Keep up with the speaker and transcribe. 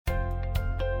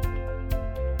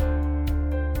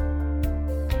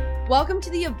Welcome to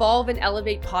the Evolve and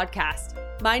Elevate podcast.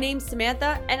 My name's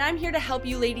Samantha, and I'm here to help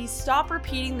you ladies stop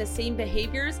repeating the same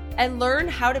behaviors and learn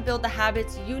how to build the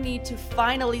habits you need to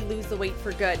finally lose the weight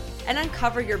for good and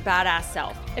uncover your badass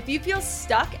self. If you feel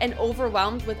stuck and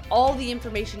overwhelmed with all the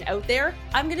information out there,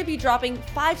 I'm going to be dropping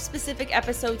 5 specific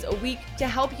episodes a week to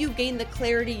help you gain the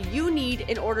clarity you need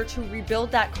in order to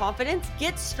rebuild that confidence,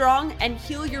 get strong, and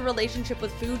heal your relationship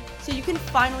with food so you can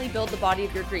finally build the body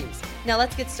of your dreams. Now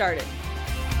let's get started.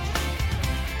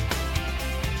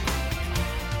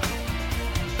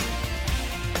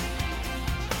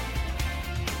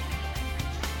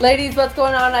 Ladies, what's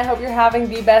going on? I hope you're having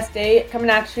the best day.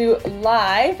 Coming at you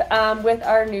live with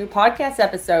our new podcast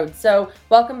episode. So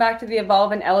welcome back to the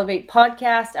Evolve and Elevate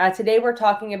podcast. Today we're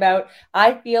talking about,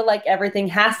 I feel like everything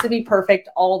has to be perfect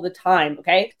all the time,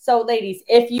 okay? So ladies,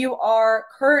 if you are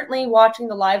currently watching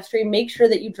the live stream, make sure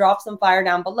that you drop some fire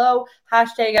down below.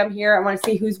 Hashtag I'm here. I want to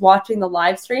see who's watching the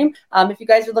live stream. If you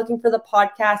guys are looking for the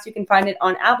podcast, you can find it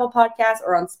on Apple Podcasts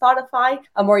or on Spotify,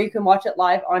 or you can watch it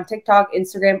live on TikTok,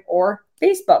 Instagram, or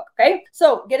Facebook. Okay.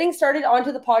 So getting started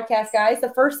onto the podcast, guys,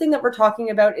 the first thing that we're talking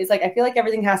about is I feel like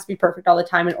everything has to be perfect all the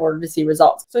time in order to see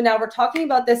results. So now we're talking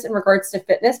about this in regards to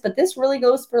fitness, but this really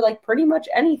goes for pretty much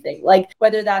anything,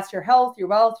 whether that's your health, your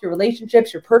wealth, your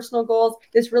relationships, your personal goals.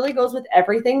 This really goes with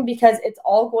everything because it's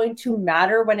all going to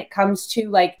matter when it comes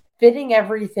to fitting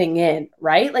everything in,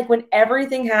 right? When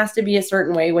everything has to be a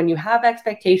certain way, when you have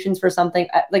expectations for something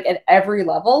at every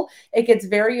level, it gets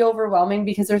very overwhelming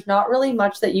because there's not really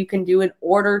much that you can do in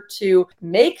order to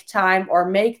make time or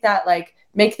make that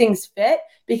make things fit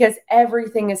because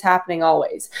everything is happening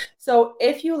always. So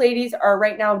if you ladies are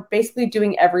right now basically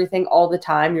doing everything all the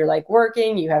time, you're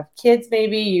working, you have kids,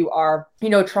 maybe you are,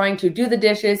 trying to do the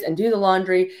dishes and do the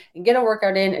laundry and get a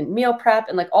workout in and meal prep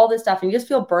and all this stuff, and you just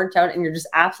feel burnt out and you're just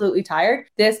absolutely tired,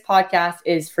 this podcast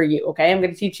is for you. Okay. I'm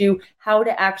going to teach you how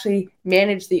to actually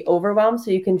manage the overwhelm so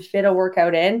you can fit a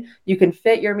workout in, you can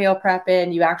fit your meal prep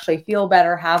in, you actually feel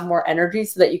better, have more energy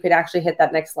so that you could actually hit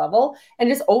that next level and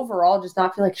just overall just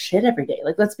not feel like shit every day.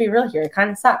 Let's be real here. It kind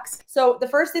of sucks. So the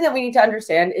first thing that we need to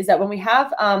understand is that when we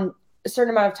have a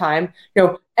certain amount of time,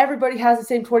 everybody has the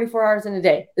same 24 hours in a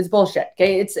day. It's bullshit.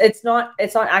 Okay. It's not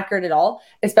accurate at all,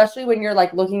 especially when you're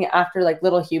looking after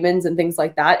little humans and things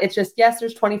like that. It's just, yes,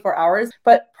 there's 24 hours,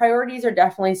 but priorities are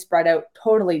definitely spread out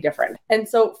totally different. And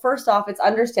so first off, it's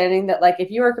understanding that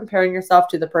if you are comparing yourself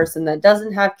to the person that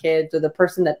doesn't have kids or the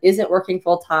person that isn't working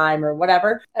full time or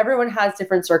whatever, everyone has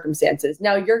different circumstances.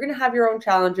 Now you're going to have your own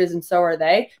challenges and so are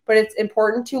they, but it's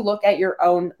important to look at your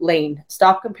own lane.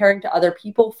 Stop comparing to other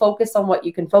people, focus on what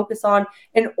you can focus on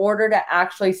in order to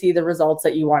actually see the results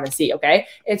that you want to see. Okay.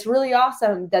 It's really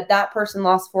awesome that person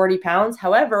lost 40 pounds.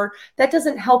 However, that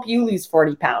doesn't help you lose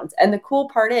 40 pounds. And the cool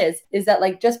part is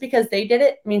that just because they did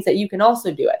it means that you can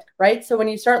also do it. Right. So when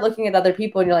you start looking at other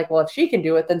people and you're well, if she can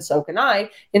do it, then so can I,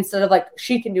 instead of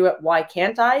she can do it, why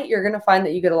can't I? You're going to find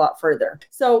that you get a lot further.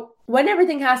 So when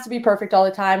everything has to be perfect all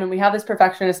the time and we have this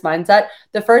perfectionist mindset,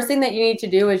 the first thing that you need to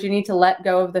do is you need to let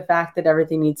go of the fact that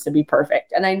everything needs to be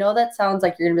perfect. And I know that sounds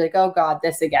like you're going to be oh God,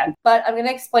 this again, but I'm going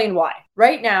to explain why.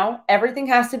 Right now, everything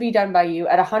has to be done by you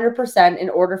at 100% in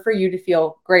order for you to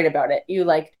feel great about it. You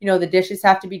the dishes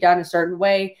have to be done a certain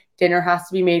way. Dinner has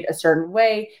to be made a certain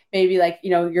way. Maybe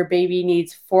your baby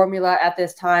needs formula at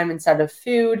this time instead of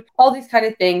food, all these kind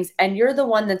of things. And you're the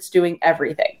one that's doing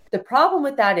everything. The problem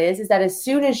with that is that as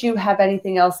soon as you have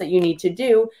anything else that you need to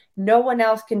do, no one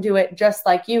else can do it just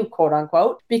like you, quote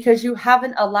unquote, because you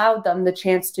haven't allowed them the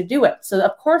chance to do it. So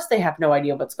of course they have no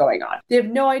idea what's going on. They have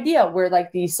no idea where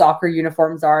these soccer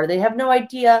uniforms are. They have no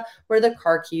idea where the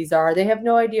car keys are. They have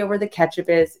no idea where the ketchup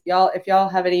is. If y'all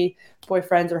have any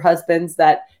boyfriends or husbands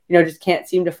that just can't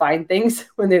seem to find things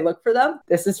when they look for them,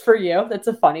 this is for you. That's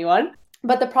a funny one.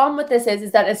 But the problem with this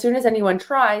is that as soon as anyone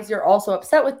tries, you're also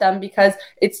upset with them because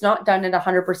it's not done at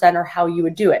 100% or how you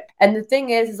would do it. And the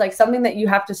thing is something that you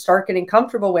have to start getting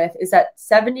comfortable with is that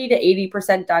 70 to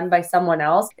 80% done by someone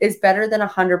else is better than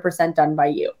 100% done by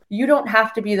you. You don't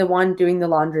have to be the one doing the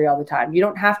laundry all the time. You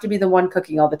don't have to be the one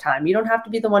cooking all the time. You don't have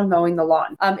to be the one mowing the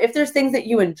lawn. If there's things that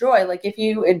you enjoy, if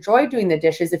you enjoy doing the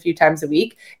dishes a few times a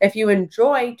week, if you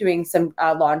enjoy doing some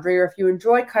laundry, or if you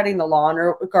enjoy cutting the lawn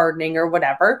or gardening or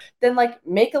whatever, then like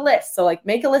make a list. So like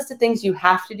make a list of things you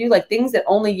have to do, like things that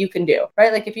only you can do,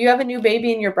 right? Like if you have a new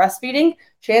baby and you're breastfeeding,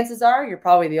 chances are you're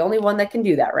probably the only one that can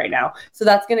do that right now. So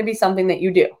that's going to be something that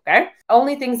you do. Okay.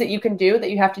 Only things that you can do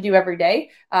that you have to do every day.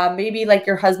 Maybe like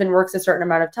your husband works a certain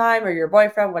amount of time or your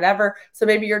boyfriend, whatever. So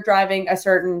maybe you're driving a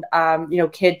certain,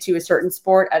 kid to a certain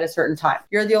sport at a certain time.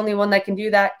 You're the only one that can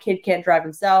do that. Kid can't drive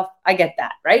himself. I get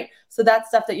that. Right. So that's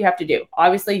stuff that you have to do.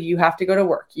 Obviously, you have to go to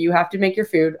work. You have to make your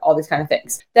food, all these kind of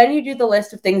things. Then you do the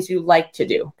list of things you like to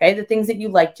do. Okay. The things that you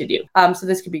like to do. So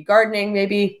this could be gardening,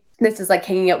 maybe. This is like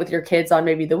hanging out with your kids on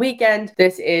maybe the weekend.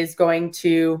 This is going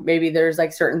to, maybe there's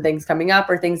like certain things coming up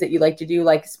or things that you like to do,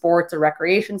 like sports or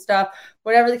recreation stuff,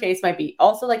 whatever the case might be.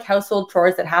 Also like household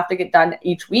chores that have to get done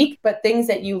each week, but things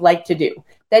that you like to do.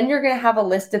 Then you're going to have a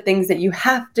list of things that you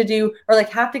have to do or like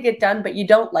have to get done, but you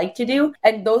don't like to do.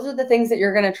 And those are the things that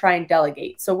you're going to try and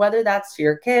delegate. So whether that's to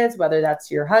your kids, whether that's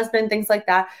to your husband, things like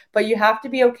that, but you have to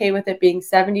be okay with it being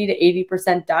 70 to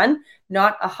 80% done,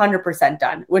 not 100%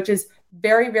 done, which is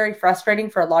very, very frustrating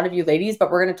for a lot of you ladies, but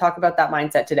we're going to talk about that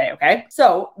mindset today. Okay.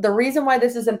 So the reason why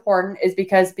this is important is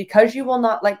because you will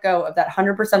not let go of that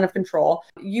 100% of control.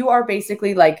 You are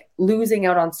basically like losing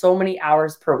out on so many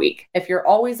hours per week. If you're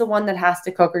always the one that has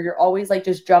to cook, or you're always like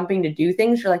just jumping to do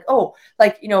things, you're like, oh,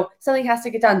 like, something has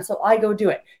to get done, so I go do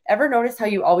it. Ever notice how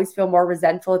you always feel more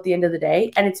resentful at the end of the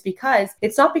day? And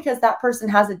it's not because that person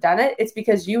hasn't done it. It's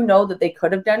because you know that they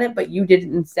could have done it, but you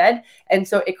didn't instead. And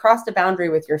so it crossed a boundary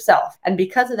with yourself. And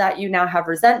because of that, you now have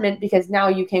resentment because now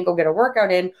you can't go get a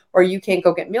workout in, or you can't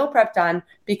go get meal prep done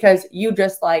because you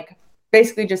just like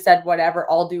basically just said, whatever,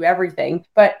 I'll do everything.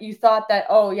 But you thought that,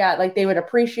 oh yeah, like they would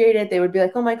appreciate it. They would be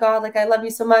like, oh my God, like I love you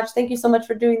so much. Thank you so much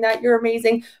for doing that. You're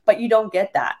amazing. But you don't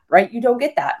get that, right? You don't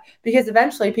get that because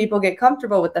eventually people get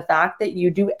comfortable with the fact that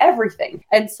you do everything.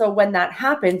 And so when that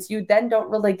happens, you then don't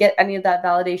really get any of that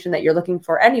validation that you're looking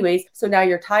for anyways. So now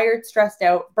you're tired, stressed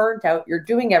out, burnt out. You're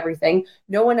doing everything.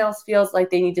 No one else feels like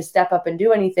they need to step up and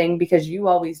do anything because you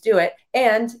always do it.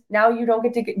 And now you don't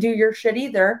get to do your shit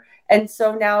either. And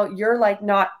so now you're like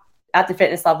not at the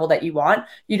fitness level that you want.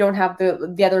 You don't have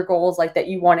the other goals like that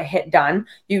you want to hit done.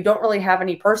 You don't really have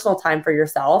any personal time for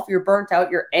yourself. You're burnt out.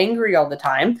 You're angry all the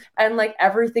time. And like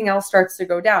everything else starts to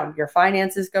go down. Your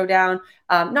finances go down.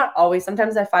 Not always.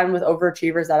 Sometimes I find with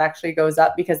overachievers that actually goes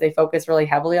up because they focus really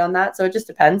heavily on that. So it just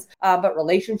depends. But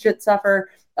relationships suffer.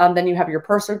 Then you have your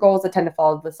personal goals that tend to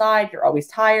fall to the side. You're always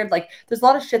tired. Like there's a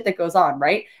lot of shit that goes on,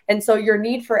 right? And so your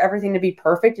need for everything to be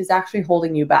perfect is actually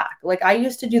holding you back. Like I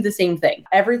used to do the same thing.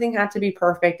 Everything had to be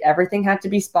perfect. Everything had to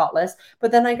be spotless.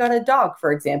 But then I got a dog,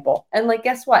 for example. And like,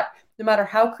 guess what? No matter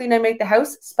how clean I make the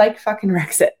house, Spike fucking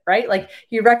wrecks it, right? Like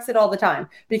he wrecks it all the time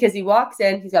because he walks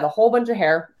in, he's got a whole bunch of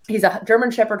hair. He's a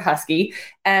German Shepherd Husky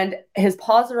and his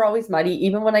paws are always muddy,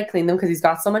 even when I clean them because he's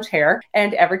got so much hair.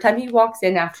 And every time he walks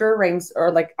in after it rains,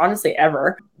 or like honestly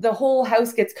ever, the whole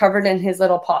house gets covered in his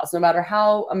little paws. No matter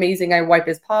how amazing I wipe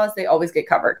his paws, they always get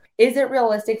covered. Is it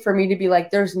realistic for me to be like,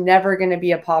 there's never going to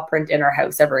be a paw print in our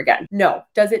house ever again? No.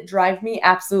 Does it drive me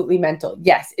absolutely mental?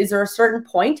 Yes. Is there a certain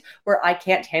point where I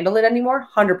can't handle it anymore?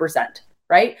 100%,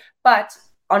 right? But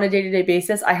on a day-to-day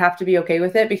basis, I have to be okay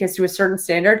with it because to a certain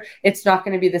standard, it's not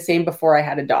going to be the same before I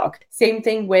had a dog. Same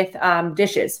thing with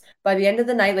dishes. By the end of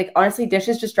the night, like honestly,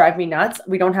 dishes just drive me nuts.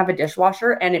 We don't have a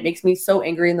dishwasher and it makes me so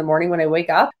angry in the morning when I wake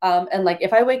up. And like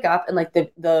if I wake up and like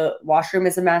the washroom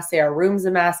is a mess, say our room's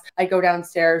a mess, I go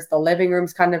downstairs, the living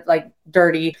room's kind of like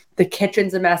dirty, the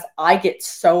kitchen's a mess, I get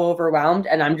so overwhelmed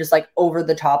and I'm just like over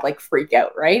the top, like freak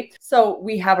out, right? So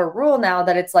we have a rule now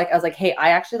that it's like, I was like, hey,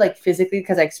 I actually like physically,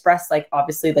 because I expressed like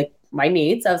obviously like my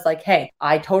needs. I was like, hey,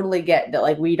 I totally get that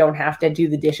like we don't have to do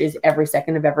the dishes every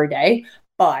second of every day,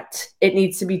 but it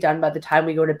needs to be done by the time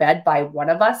we go to bed by one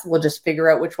of us. We'll just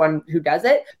figure out which one who does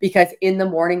it, because in the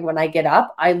morning when I get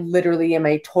up, I literally am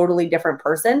a totally different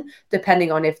person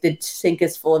depending on if the sink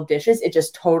is full of dishes. It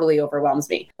just totally overwhelms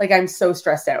me. Like I'm so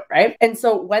stressed out, right? And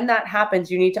so when that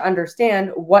happens, you need to understand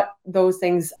what those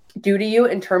things do to you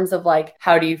in terms of like,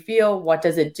 how do you feel? What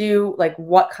does it do? Like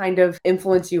what kind of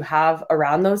influence you have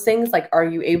around those things? Like, are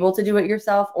you able to do it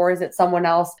yourself or is it someone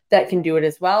else that can do it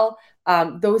as well?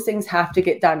 Those things have to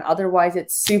get done. Otherwise,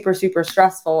 it's super, super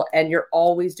stressful and you're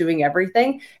always doing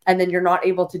everything. And then you're not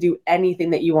able to do anything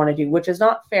that you want to do, which is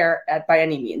not fair by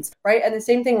any means, right? And the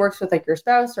same thing works with like your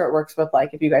spouse, or it works with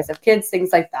like if you guys have kids,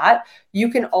 things like that. You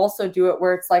can also do it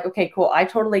where it's like, okay, cool. I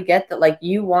totally get that like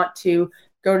you want to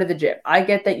go to the gym. I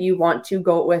get that you want to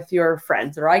go with your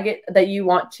friends, or I get that you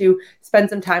want to spend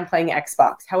some time playing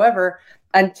Xbox. However,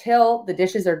 until the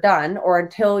dishes are done or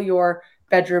until your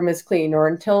bedroom is clean or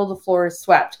until the floor is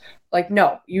swept, Like,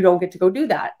 no, you don't get to go do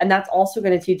that. And that's also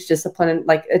going to teach discipline. And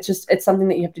like, it's something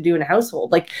that you have to do in a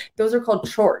household. Like, those are called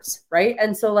chores, right?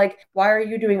 And so like, why are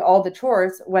you doing all the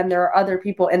chores when there are other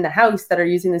people in the house that are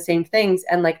using the same things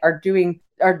and like are doing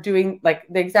like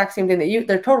the exact same thing that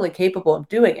they're totally capable of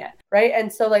doing it, right?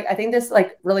 And so like, I think this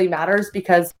like really matters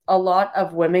because a lot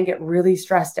of women get really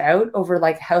stressed out over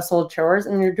like household chores,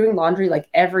 and you're doing laundry like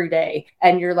every day,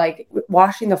 and you're like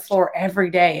washing the floor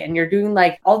every day, and you're doing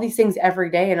like all these things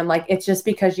every day. And I'm like, it's just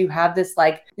because you have this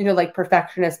like, like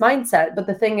perfectionist mindset. But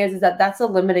the thing is that that's a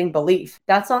limiting belief.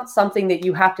 That's not something that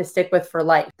you have to stick with for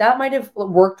life. That might have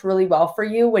worked really well for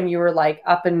you when you were like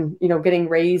up and, getting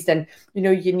raised, and,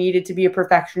 you needed to be a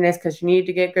perfectionist because you needed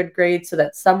to get good grades so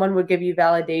that someone would give you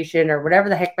validation or whatever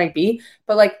the heck might be.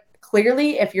 But like,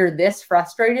 clearly, if you're this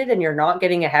frustrated and you're not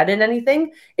getting ahead in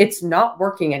anything, it's not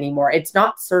working anymore. It's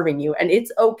not serving you. And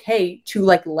it's okay to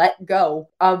like let go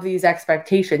of these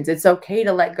expectations. It's okay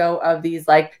to let go of these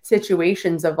like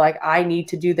situations of like, I need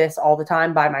to do this all the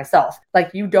time by myself.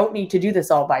 Like, you don't need to do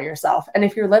this all by yourself. And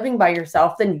if you're living by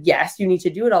yourself, then yes, you need to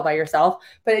do it all by yourself,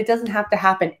 but it doesn't have to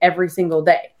happen every single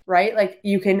day. Right? Like,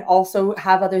 you can also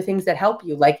have other things that help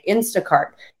you, like Instacart.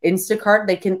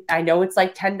 I know it's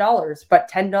like $10, but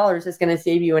 $10 is going to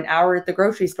save you an hour at the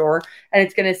grocery store. And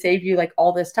it's going to save you like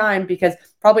all this time, because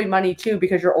probably money too,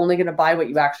 because you're only going to buy what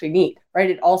you actually need,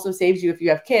 right? It also saves you, if you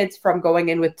have kids, from going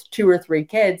in with 2 or 3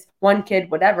 kids, 1 kid,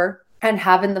 whatever, and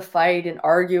having the fight and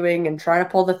arguing and trying to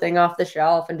pull the thing off the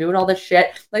shelf and doing all this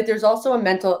shit. Like, there's also a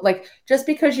mental, like, just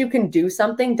because you can do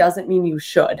something doesn't mean you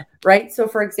should, right? So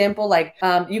for example, like,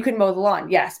 you can mow the lawn,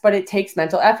 yes, but it takes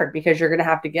mental effort because you're going to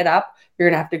have to get up. You're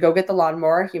going to have to go get the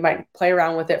lawnmower. You might play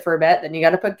around with it for a bit. Then you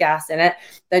got to put gas in it.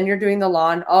 Then you're doing the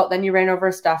lawn. Oh, then you ran over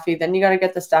a stuffy. Then you got to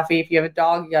get the stuffy. If you have a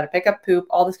dog, you got to pick up poop,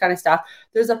 all this kind of stuff.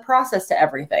 There's a process to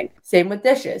everything. Same with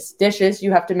dishes. Dishes,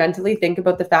 you have to mentally think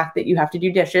about the fact that you have to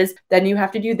do dishes. Then you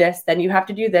have to do this. Then you have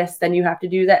to do this. Then you have to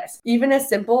do this. Even as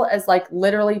simple as like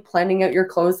literally planning out your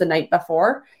clothes the night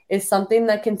before is something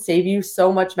that can save you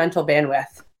so much mental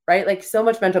bandwidth. Right? Like, so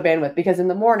much mental bandwidth, because in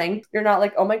the morning, you're not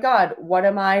like, oh my God, what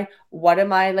am I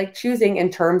like choosing in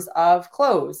terms of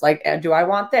clothes? Like, do I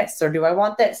want this or do I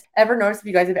want this? Ever notice, if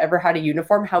you guys have ever had a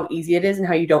uniform, how easy it is and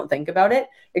how you don't think about it?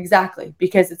 Exactly.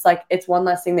 Because it's like, it's one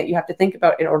less thing that you have to think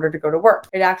about in order to go to work.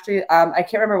 It actually, I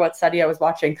can't remember what study I was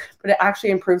watching, but it actually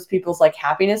improves people's like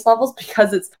happiness levels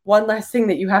because it's one less thing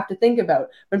that you have to think about.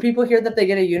 When people hear that they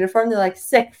get a uniform, they're like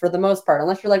sick for the most part,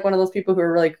 unless you're like one of those people who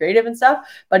are really creative and stuff.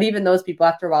 But even those people,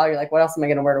 after a while, you're like, what else am I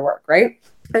going to wear to work? Right?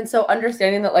 And so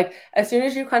understanding that, like, as soon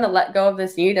as you kind of let go of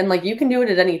this need, and like, you can do it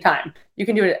at any time. You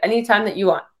can do it at any time that you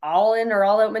want. All in or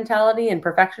all out mentality and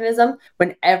perfectionism,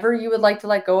 whenever you would like to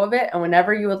let go of it, and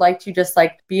whenever you would like to just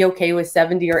like be okay with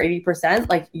 70 or 80%,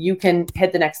 like, you can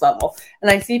hit the next level. And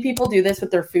I see people do this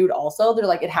with their food also. They're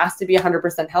like, it has to be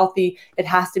 100% healthy. It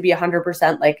has to be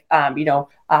 100% like,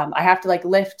 I have to like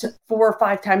lift 4 or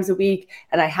 5 times a week,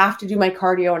 and I have to do my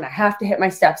cardio, and I have to hit my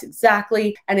steps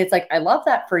exactly. And it's like, I love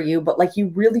that for you, but like,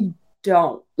 you really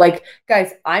don't. Like,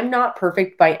 guys, I'm not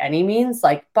perfect by any means,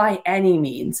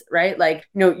 right? Like,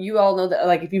 you all know that,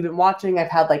 like, if you've been watching, I've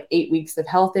had like 8 weeks of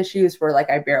health issues where like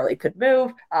I barely could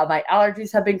move. My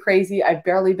allergies have been crazy. I've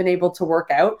barely been able to work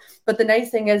out. But the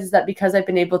nice thing is that because I've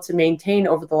been able to maintain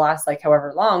over the last like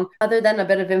however long, other than a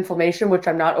bit of inflammation, which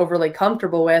I'm not overly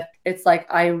comfortable with, it's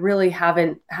like I really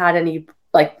haven't had any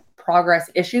like progress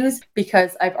issues,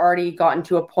 because I've already gotten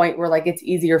to a point where like it's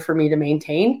easier for me to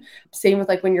maintain. Same with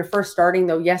like when you're first starting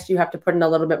though, yes, you have to put in a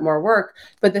little bit more work.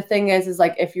 But the thing is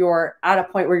like, if you're at a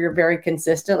point where you're very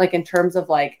consistent, like in terms of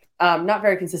like, not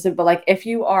very consistent, but like if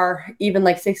you are even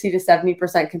like 60 to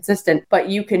 70% consistent, but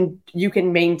you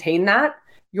can maintain that,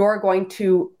 you're going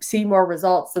to see more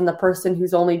results than the person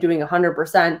who's only doing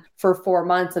 100% for 4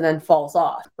 months and then falls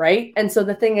off, right? And so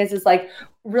the thing is like,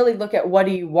 really look at what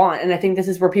do you want. And I think this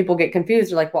is where people get confused.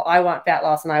 They're like, well, I want fat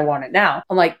loss and I want it now.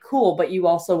 I'm like, cool, but you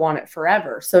also want it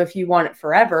forever. So if you want it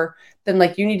forever, then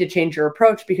like you need to change your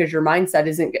approach, because your mindset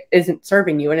isn't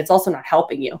serving you, and it's also not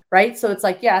helping you, right? So it's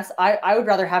like, yes, I would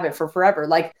rather have it for forever.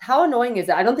 Like, how annoying is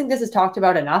it? I don't think this is talked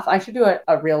about enough. I should do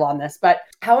a reel on this, but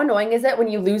how annoying is it when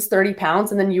you lose 30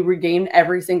 pounds and then you regain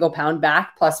every single pound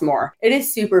back plus more? It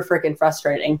is super freaking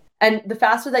frustrating. And the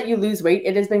faster that you lose weight,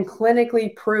 it has been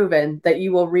clinically proven that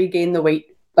you will regain the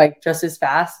weight like just as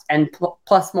fast and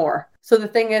plus more. So the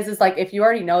thing is like, if you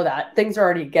already know that things are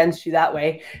already against you that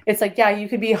way, it's like, yeah, you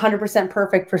could be 100%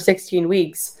 perfect for 16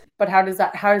 weeks. But how does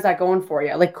that going for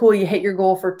you? Like, cool, you hit your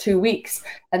goal for 2 weeks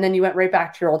and then you went right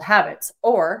back to your old habits.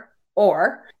 Or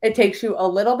it takes you a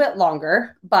little bit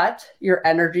longer, but your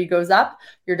energy goes up,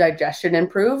 your digestion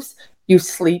improves, you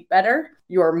sleep better,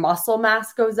 your muscle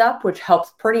mass goes up, which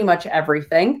helps pretty much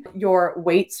everything. Your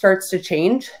weight starts to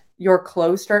change. Your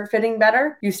clothes start fitting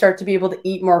better. You start to be able to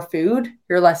eat more food.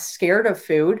 You're less scared of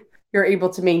food. You're able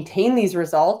to maintain these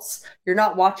results. You're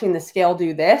not watching the scale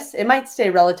do this. It might stay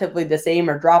relatively the same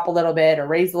or drop a little bit or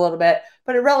raise a little bit,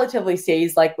 but it relatively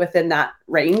stays like within that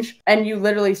range. And you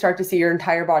literally start to see your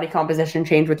entire body composition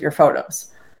change with your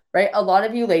photos, right? A lot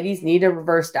of you ladies need a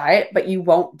reverse diet, but you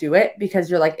won't do it because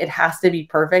you're like, it has to be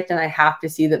perfect. And I have to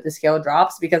see that the scale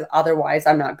drops because otherwise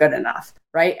I'm not good enough,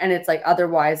 right? And it's like,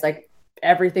 otherwise, like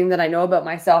everything that I know about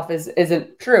myself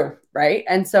isn't true, right?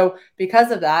 And so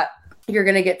because of that, you're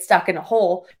going to get stuck in a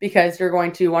hole because you're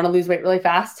going to want to lose weight really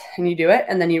fast and you do it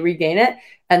and then you regain it.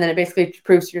 And then it basically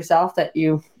proves to yourself that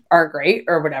you aren't great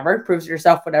or whatever, proves to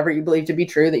yourself whatever you believe to be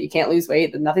true, that you can't lose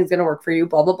weight, that nothing's going to work for you,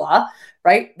 blah, blah, blah,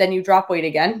 right? Then you drop weight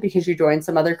again because you joined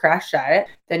some other crash diet.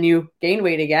 Then you gain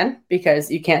weight again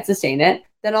because you can't sustain it.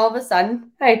 Then all of a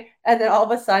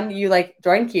sudden, you like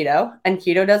join keto and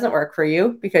keto doesn't work for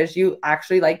you because you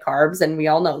actually like carbs and we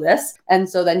all know this. And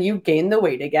so then you gain the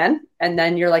weight again. And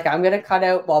then you're like, I'm going to cut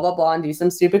out blah, blah, blah and do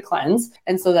some stupid cleanse.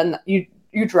 And so then you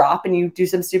drop and you do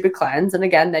some stupid cleanse. And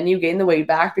again, then you gain the weight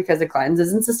back because the cleanse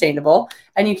isn't sustainable.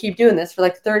 And you keep doing this for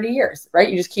like 30 years, right?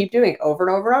 You just keep doing it over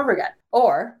and over and over again.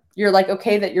 Or you're like,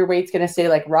 okay, that your weight's going to stay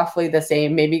like roughly the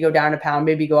same, maybe go down a pound,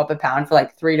 maybe go up a pound for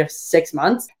like 3 to 6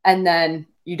 months. And then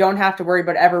you don't have to worry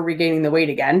about ever regaining the weight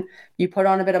again. You put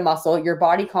on a bit of muscle. Your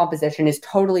body composition is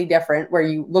totally different where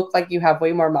you look like you have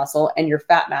way more muscle and your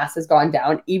fat mass has gone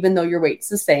down, even though your weight's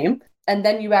the same. And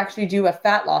then you actually do a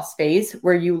fat loss phase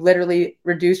where you literally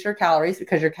reduce your calories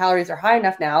because your calories are high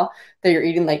enough now that you're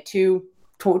eating like 2,000,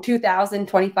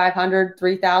 2,500,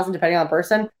 3,000, depending on the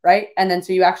person, right? And then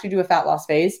so you actually do a fat loss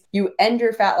phase. You end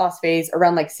your fat loss phase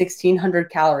around like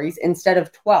 1,600 calories instead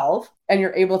of 12, and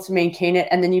you're able to maintain it.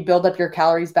 And then you build up your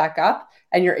calories back up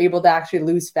and you're able to actually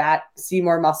lose fat, see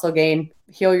more muscle gain,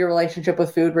 heal your relationship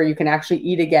with food where you can actually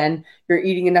eat again. You're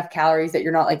eating enough calories that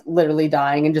you're not like literally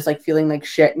dying and just like feeling like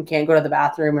shit and can't go to the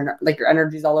bathroom and like your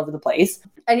energy's all over the place.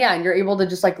 And yeah, and you're able to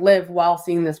just like live while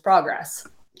seeing this progress.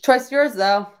 Choice yours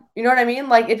though. You know what I mean?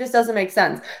 Like, it just doesn't make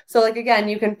sense. So like, again,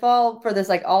 you can fall for this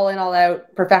like all in, all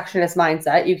out perfectionist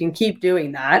mindset. You can keep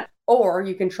doing that, or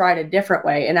you can try it a different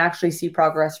way and actually see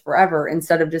progress forever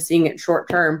instead of just seeing it short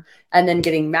term and then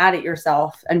getting mad at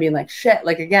yourself and being like, shit,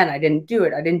 like, again, I didn't do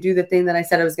it. I didn't do the thing that I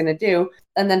said I was going to do.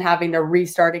 And then having to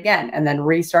restart again and then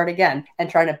restart again and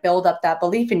trying to build up that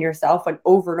belief in yourself when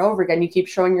over and over again, you keep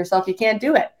showing yourself you can't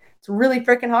do it. It's really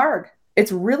freaking hard.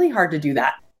 It's really hard to do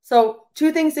that. So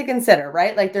 2 things to consider,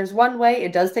 right? Like there's one way,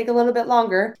 it does take a little bit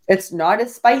longer. It's not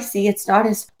as spicy. It's not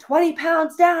as 20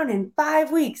 pounds down in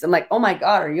 5 weeks. I'm like, oh my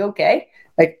God, are you okay?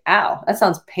 Like, ow, that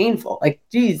sounds painful. Like,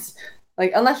 geez,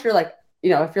 like, unless you're like, you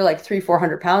know, if you're like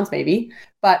 300-400 pounds maybe.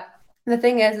 But the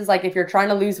thing is like, if you're trying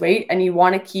to lose weight and you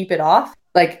want to keep it off,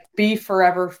 like be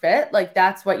forever fit, like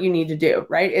that's what you need to do,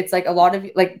 right? It's like a lot of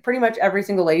like pretty much every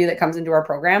single lady that comes into our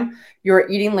program, you're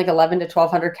eating like 11 to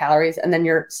 1,200 calories and then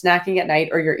you're snacking at night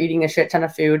or you're eating a shit ton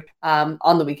of food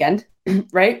on the weekend,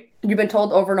 right? You've been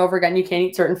told over and over again, you can't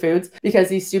eat certain foods because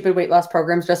these stupid weight loss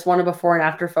programs just want a before and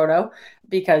after photo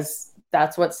because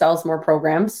that's what sells more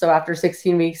programs. So after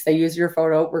 16 weeks, they use your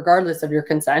photo regardless of your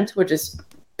consent, which is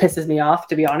pisses me off,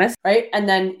 to be honest, right? And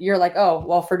then you're like, oh,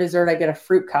 well, for dessert, I get a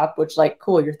fruit cup, which like,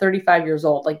 cool, you're 35 years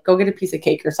old. Like, go get a piece of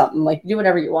cake or something. Like, do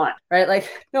whatever you want, right? Like,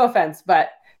 no offense, but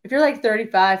if you're like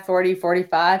 35, 40,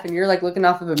 45, and you're like looking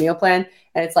off of a meal plan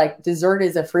and it's like dessert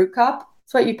is a fruit cup,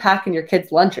 it's what you pack in your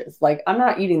kids' lunches. Like, I'm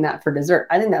not eating that for dessert.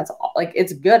 I think that's like,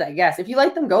 it's good, I guess. If you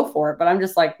like them, go for it. But I'm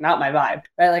just like, not my vibe,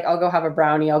 right? Like, I'll go have a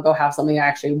brownie. I'll go have something I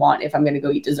actually want if I'm going to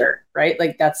go eat dessert, right?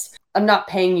 Like, I'm not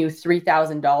paying you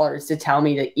 $3,000 to tell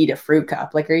me to eat a fruit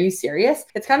cup. Like, are you serious?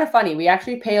 It's kind of funny. We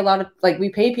actually pay we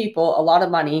pay people a lot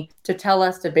of money to tell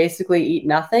us to basically eat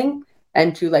nothing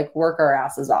and to like work our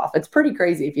asses off. It's pretty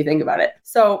crazy if you think about it.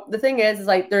 So the thing is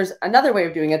like, there's another way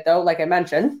of doing it though, like I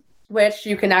mentioned, which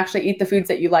you can actually eat the foods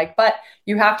that you like, but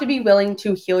you have to be willing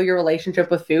to heal your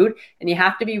relationship with food and you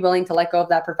have to be willing to let go of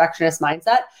that perfectionist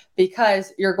mindset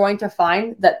because you're going to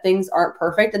find that things aren't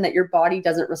perfect and that your body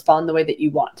doesn't respond the way that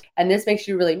you want. And this makes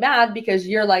you really mad because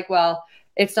you're like, well,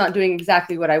 it's not doing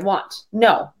exactly what I want.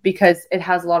 No, because it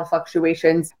has a lot of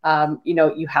fluctuations.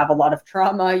 You have a lot of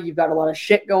trauma. You've got a lot of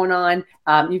shit going on.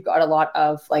 You've got a lot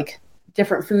of like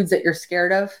different foods that you're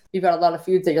scared of. You've got a lot of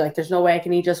foods that you're like, there's no way I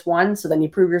can eat just one. So then you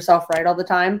prove yourself right all the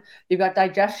time. You've got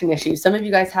digestion issues. Some of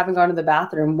you guys haven't gone to the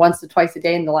bathroom once or twice a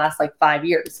day in the last like 5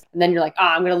 years. And then you're like,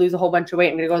 I'm going to lose a whole bunch of weight.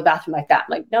 I'm going to go to the bathroom like that.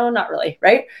 I'm like, no, not really.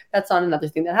 Right. That's not another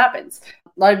thing that happens.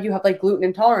 A lot of you have like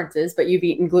gluten intolerances, but you've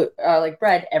eaten like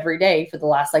bread every day for the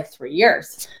last like 3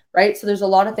 years, right? So there's a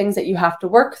lot of things that you have to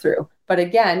work through. But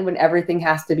again, when everything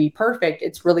has to be perfect,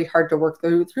 it's really hard to work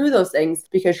through those things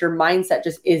because your mindset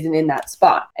just isn't in that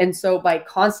spot. And so by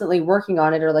constantly working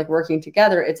on it or like working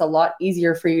together, it's a lot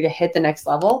easier for you to hit the next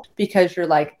level because you're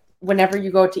like, whenever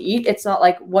you go to eat, it's not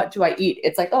like, what do I eat?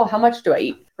 It's like, oh, how much do I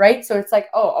eat? Right? So it's like,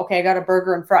 oh, okay, I got a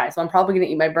burger and fries. So I'm probably going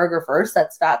to eat my burger first.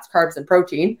 That's fats, carbs, and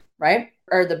protein, right?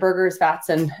 Or the burger is fats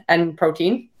and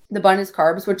protein. The bun is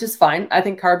carbs, which is fine. I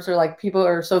think carbs are like, people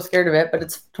are so scared of it, but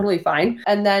it's totally fine.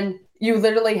 And then you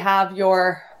literally have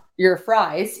your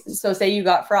fries. So say you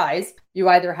got fries, you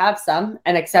either have some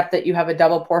and accept that you have a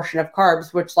double portion of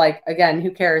carbs, which like, again,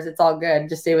 who cares? It's all good.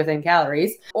 Just stay within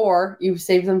calories, or you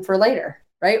save them for later.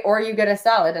 Right? Or you get a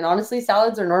salad. And honestly,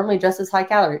 salads are normally just as high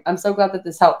calorie. I'm so glad that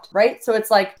this helped, right? So it's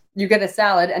like you get a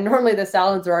salad and normally the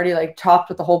salads are already like chopped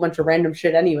with a whole bunch of random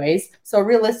shit anyways. So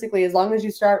realistically, as long as you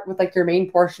start with like your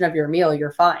main portion of your meal,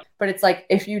 you're fine. But it's like,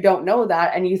 if you don't know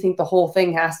that and you think the whole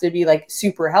thing has to be like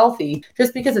super healthy,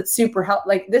 just because it's super healthy,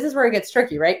 like this is where it gets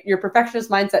tricky, right? Your perfectionist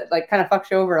mindset like kind of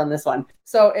fucks you over on this one.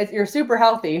 So if you're super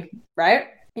healthy, right?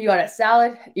 You got a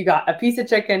salad, you got a piece of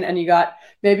chicken, and you got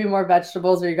maybe more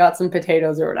vegetables, or you got some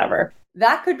potatoes or whatever.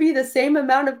 That could be the same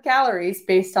amount of calories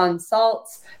based on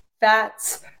salts,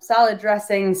 fats, salad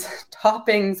dressings,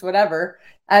 toppings, whatever,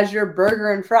 as your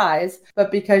burger and fries.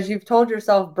 But because you've told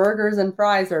yourself burgers and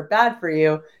fries are bad for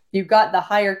you, you've got the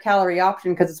higher calorie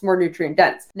option because it's more nutrient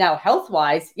dense. Now,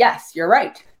 health-wise, yes, you're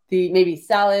right. The maybe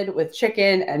salad with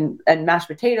chicken and mashed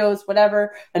potatoes,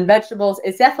 whatever, and vegetables,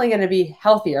 it's definitely going to be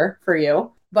healthier for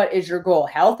you. But is your goal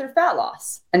health or fat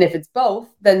loss? And if it's both,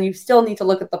 then you still need to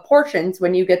look at the portions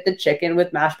when you get the chicken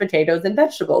with mashed potatoes and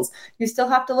vegetables. You still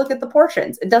have to look at the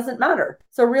portions. It doesn't matter.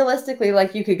 So realistically,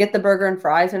 like you could get the burger and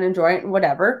fries and enjoy it and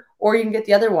whatever, or you can get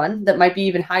the other one that might be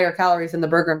even higher calories than the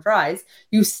burger and fries.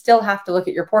 You still have to look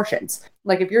at your portions.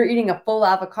 Like if you're eating a full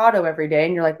avocado every day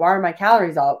and you're like, why are my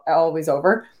calories always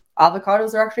over?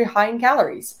 Avocados are actually high in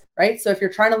calories, right? So if you're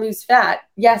trying to lose fat,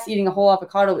 yes, eating a whole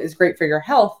avocado is great for your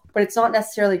health, but it's not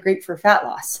necessarily great for fat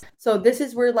loss. So this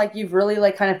is where like you've really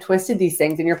like kind of twisted these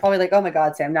things and you're probably like, oh my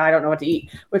God, Sam, now I don't know what to eat,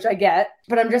 which I get.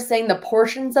 But I'm just saying the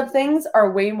portions of things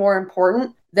are way more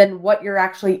important than what you're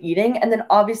actually eating. And then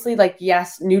obviously, like,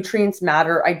 yes, nutrients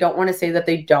matter. I don't want to say that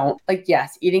they don't. Like,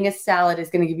 yes, eating a salad is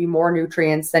going to give you more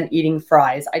nutrients than eating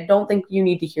fries. I don't think you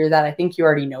need to hear that. I think you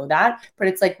already know that. But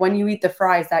it's like when you eat the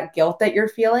fries, that guilt that you're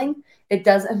feeling, it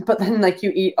doesn't. But then like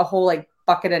you eat a whole like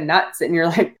bucket of nuts and you're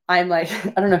like, I'm like,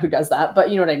 I don't know who does that,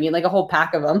 but you know what I mean? Like a whole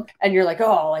pack of them. And you're like,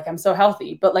 oh, like I'm so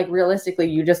healthy. But like realistically,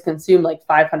 you just consume like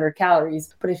 500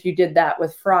 calories. But if you did that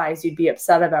with fries, you'd be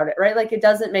upset about it, right? Like it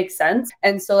doesn't make sense.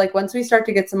 And so like once we start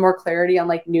to get some more clarity on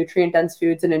like nutrient dense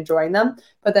foods and enjoying them,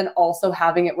 but then also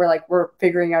having it where like we're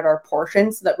figuring out our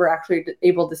portions so that we're actually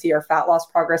able to see our fat loss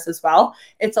progress as well,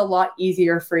 it's a lot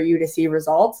easier for you to see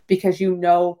results because you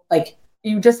know, like,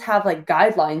 you just have like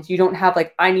guidelines. You don't have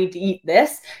like, I need to eat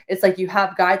this. It's like you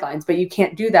have guidelines, but you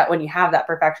can't do that when you have that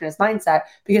perfectionist mindset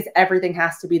because everything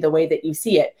has to be the way that you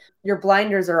see it. Your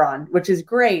blinders are on, which is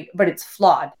great, but it's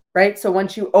flawed, right? So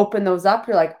once you open those up,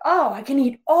 you're like, oh, I can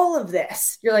eat all of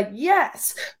this. You're like,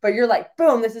 yes, but you're like,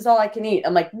 boom, this is all I can eat.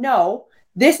 I'm like, no,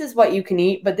 this is what you can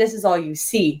eat, but this is all you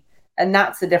see. And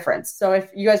that's the difference. So if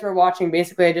you guys were watching,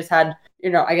 basically I just had,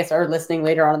 I guess are listening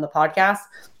later on in the podcast,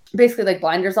 basically like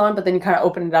blinders on, but then you kind of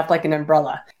open it up like an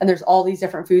umbrella. And there's all these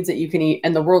different foods that you can eat.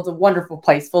 And the world's a wonderful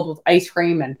place filled with ice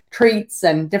cream and treats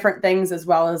and different things, as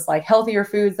well as like healthier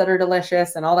foods that are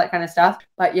delicious and all that kind of stuff.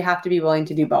 But you have to be willing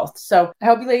to do both. So I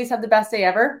hope you ladies have the best day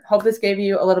ever. Hope this gave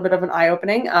you a little bit of an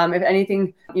eye-opening. If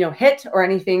anything, hit or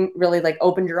anything really like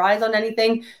opened your eyes on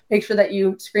anything, make sure that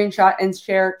you screenshot and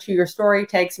share to your story,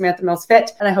 tag Samantha Mills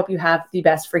Fit. And I hope you have the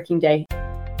best freaking day.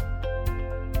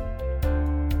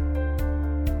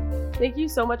 Thank you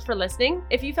so much for listening.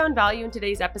 If you found value in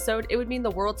today's episode, it would mean the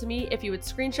world to me if you would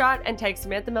screenshot and tag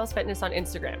Samantha Mills Fitness on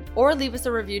Instagram or leave us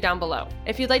a review down below.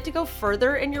 If you'd like to go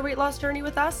further in your weight loss journey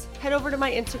with us, head over to my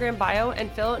Instagram bio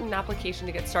and fill out an application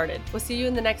to get started. We'll see you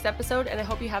in the next episode, and I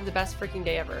hope you have the best freaking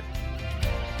day ever.